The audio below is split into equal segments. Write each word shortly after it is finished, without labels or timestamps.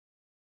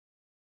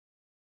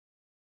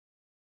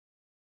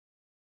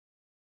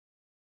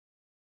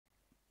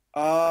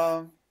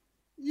Um,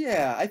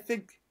 yeah, I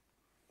think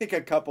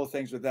a couple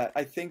things with that.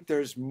 I think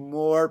there's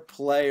more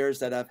players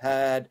that have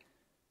had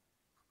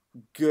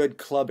good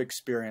club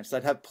experience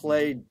that have Hmm.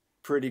 played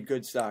pretty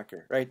good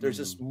soccer, right? There's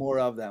Hmm. just more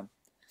of them.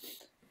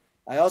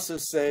 I also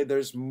say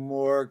there's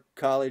more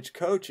college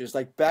coaches.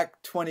 Like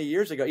back 20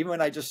 years ago, even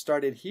when I just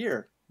started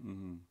here,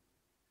 Hmm.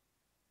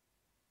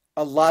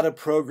 a lot of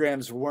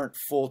programs weren't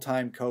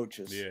full-time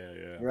coaches, Yeah,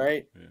 yeah,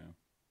 right? yeah,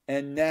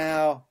 And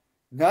now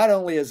not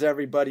only is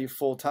everybody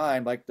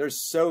full-time, like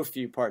there's so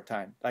few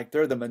part-time, like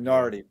they're the yeah,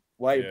 minority,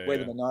 way, yeah, way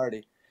the yeah.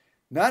 minority.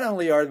 Not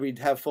only are we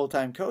have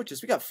full-time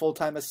coaches, we got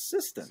full-time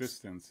assistants.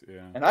 Assistants,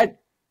 yeah, And like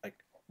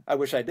I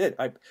wish I did.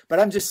 But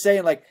I'm just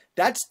saying like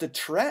that's the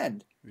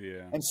trend.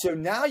 yeah. And so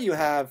now you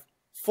have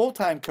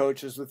full-time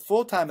coaches with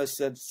full-time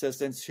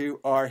assistants who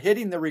are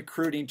hitting the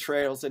recruiting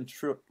trails in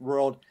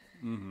world.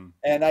 Hmm.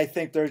 And I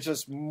think there's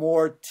just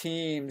more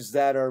teams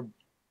that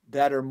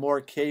are more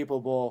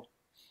capable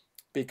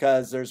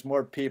because there's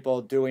more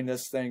people doing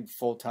this thing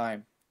full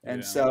time.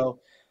 And Yeah. so,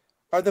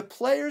 are the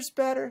players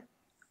better?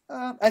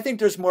 I think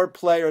there's more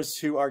players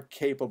who are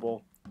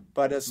capable,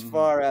 but as Hmm.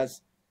 far as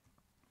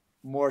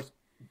more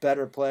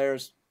better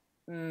players,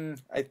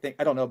 I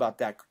don't know about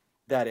that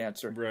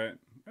answer. Right.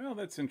 Well,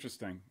 that's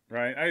interesting,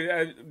 right?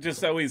 I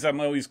just always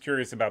I'm always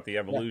curious about the Yeah,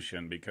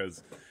 evolution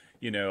because,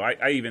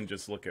 I even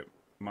just look at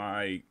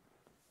my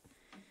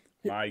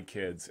my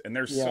kids and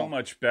they're so yeah,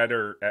 much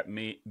better at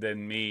me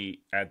than me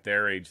at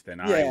their age than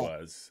I yeah,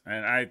 was,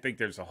 and I think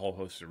there's a whole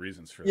host of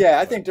reasons for yeah. that.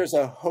 I But think there's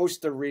a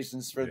host of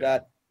reasons for yeah.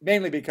 that.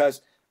 Mainly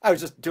because I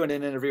was just doing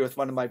an interview with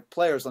one of my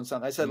players on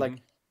something. I said Hmm. like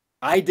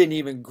I didn't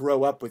even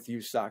grow up with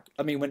youth soccer.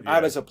 I mean, when I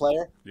Yeah. was a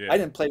player, I Yeah.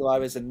 didn't play till I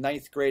was in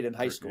ninth grade in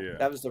high school. Yeah.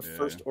 That was the Yeah.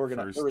 first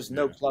organized. There First. was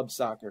no Yeah. club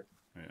soccer.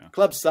 Yeah.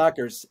 Club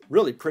soccer is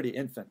really pretty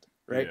infant,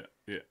 right?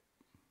 Yeah. Yeah.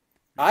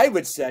 I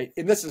would say,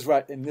 and this is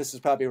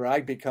probably where I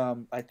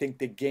become. I think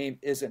the game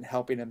isn't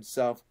helping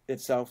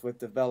itself with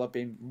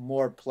developing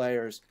more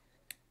players.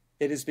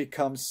 It has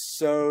become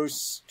so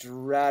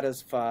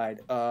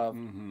stratified of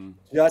Hmm.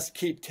 just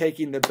keep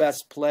taking the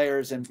best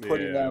players and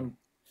putting Yeah. them,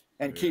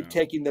 and keep Yeah.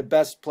 taking the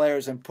best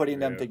players and putting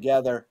them Yeah.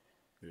 together.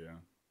 Yeah.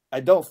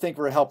 I don't think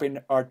we're helping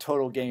our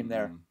total game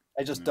there. Mm-mm.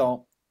 I just No.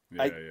 don't.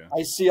 I Yeah. Yeah.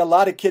 I see a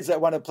lot of kids that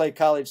want to play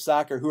college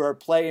soccer who are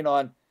playing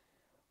on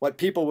what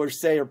people would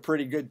say are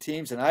pretty good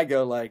teams, and I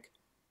go like,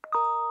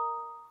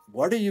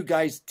 what are you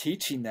guys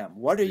teaching them?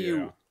 What are Yeah.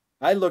 you?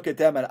 I look at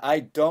them and I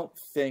don't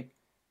think,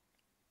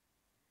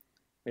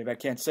 maybe I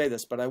can't say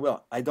this, but I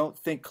will. I don't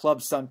think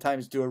clubs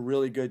sometimes do a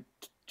really good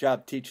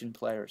job teaching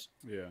players.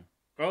 Yeah.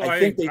 Oh, I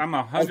think they, I'm a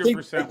I hundred think, I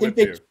percent think with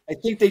they, you. I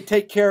think they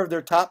take care of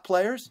their top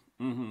players,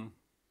 Hmm.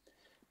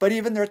 but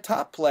even their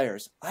top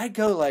players, I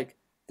go like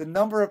the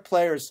number of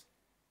players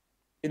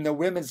in the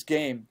women's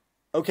game.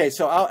 Okay,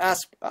 so I'll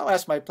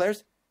ask my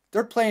players.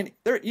 They're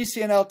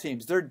ECNL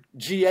teams. They're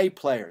GA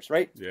players,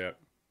 right? Yeah.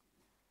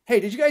 Hey,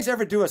 did you guys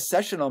ever do a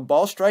session on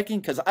ball striking?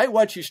 Because I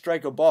watch you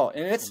strike a ball,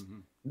 and it's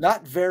Hmm.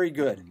 not very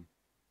good.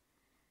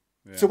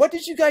 Hmm. So Yeah. what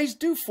did you guys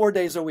do 4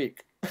 days a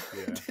week?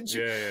 Yeah. did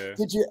you Yeah. Yeah.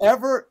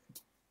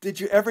 did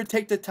you ever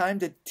take the time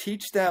to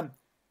teach them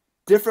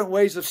different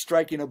ways of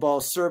striking a ball,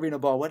 serving a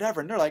ball,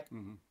 whatever? And they're like,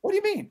 Hmm. "What do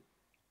you mean?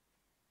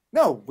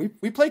 No, we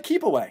play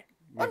keep away."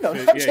 I'm not.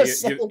 I'm Yeah.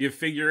 just saying, You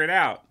figure it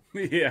out.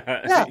 Yeah.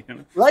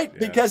 yeah, right, Yeah.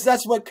 because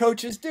that's what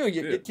coaches do.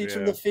 You teach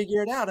them Yeah. to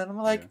figure it out, and I'm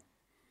Yeah. like,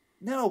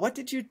 no, what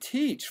did you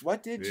teach?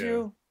 What did Yeah.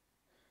 you?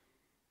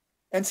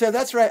 And so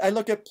that's right. I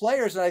look at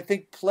players, and I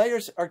think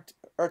players are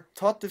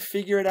taught to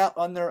figure it out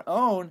on their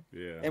own,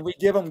 Yeah. and we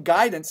give them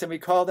guidance, and we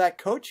call that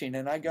coaching.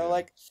 And I go Yeah.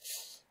 like,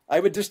 I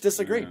would just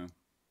disagree. Yeah.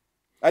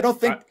 I don't I,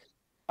 think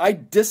I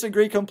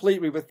disagree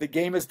completely with the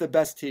game is the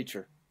best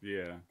teacher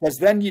yeah. because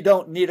then you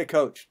don't need a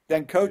coach.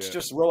 Then coach Yeah.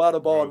 just roll out a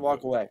ball and Road.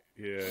 walk away.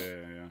 Yeah.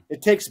 Yeah.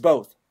 It takes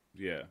both.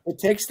 Yeah. It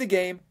takes the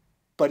game,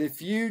 but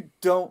if you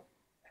don't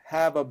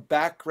have a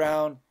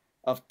background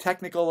of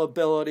technical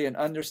ability and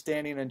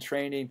understanding and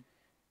training,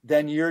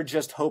 then you're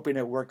just hoping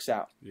it works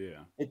out.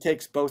 Yeah. It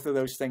takes both of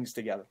those things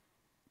together.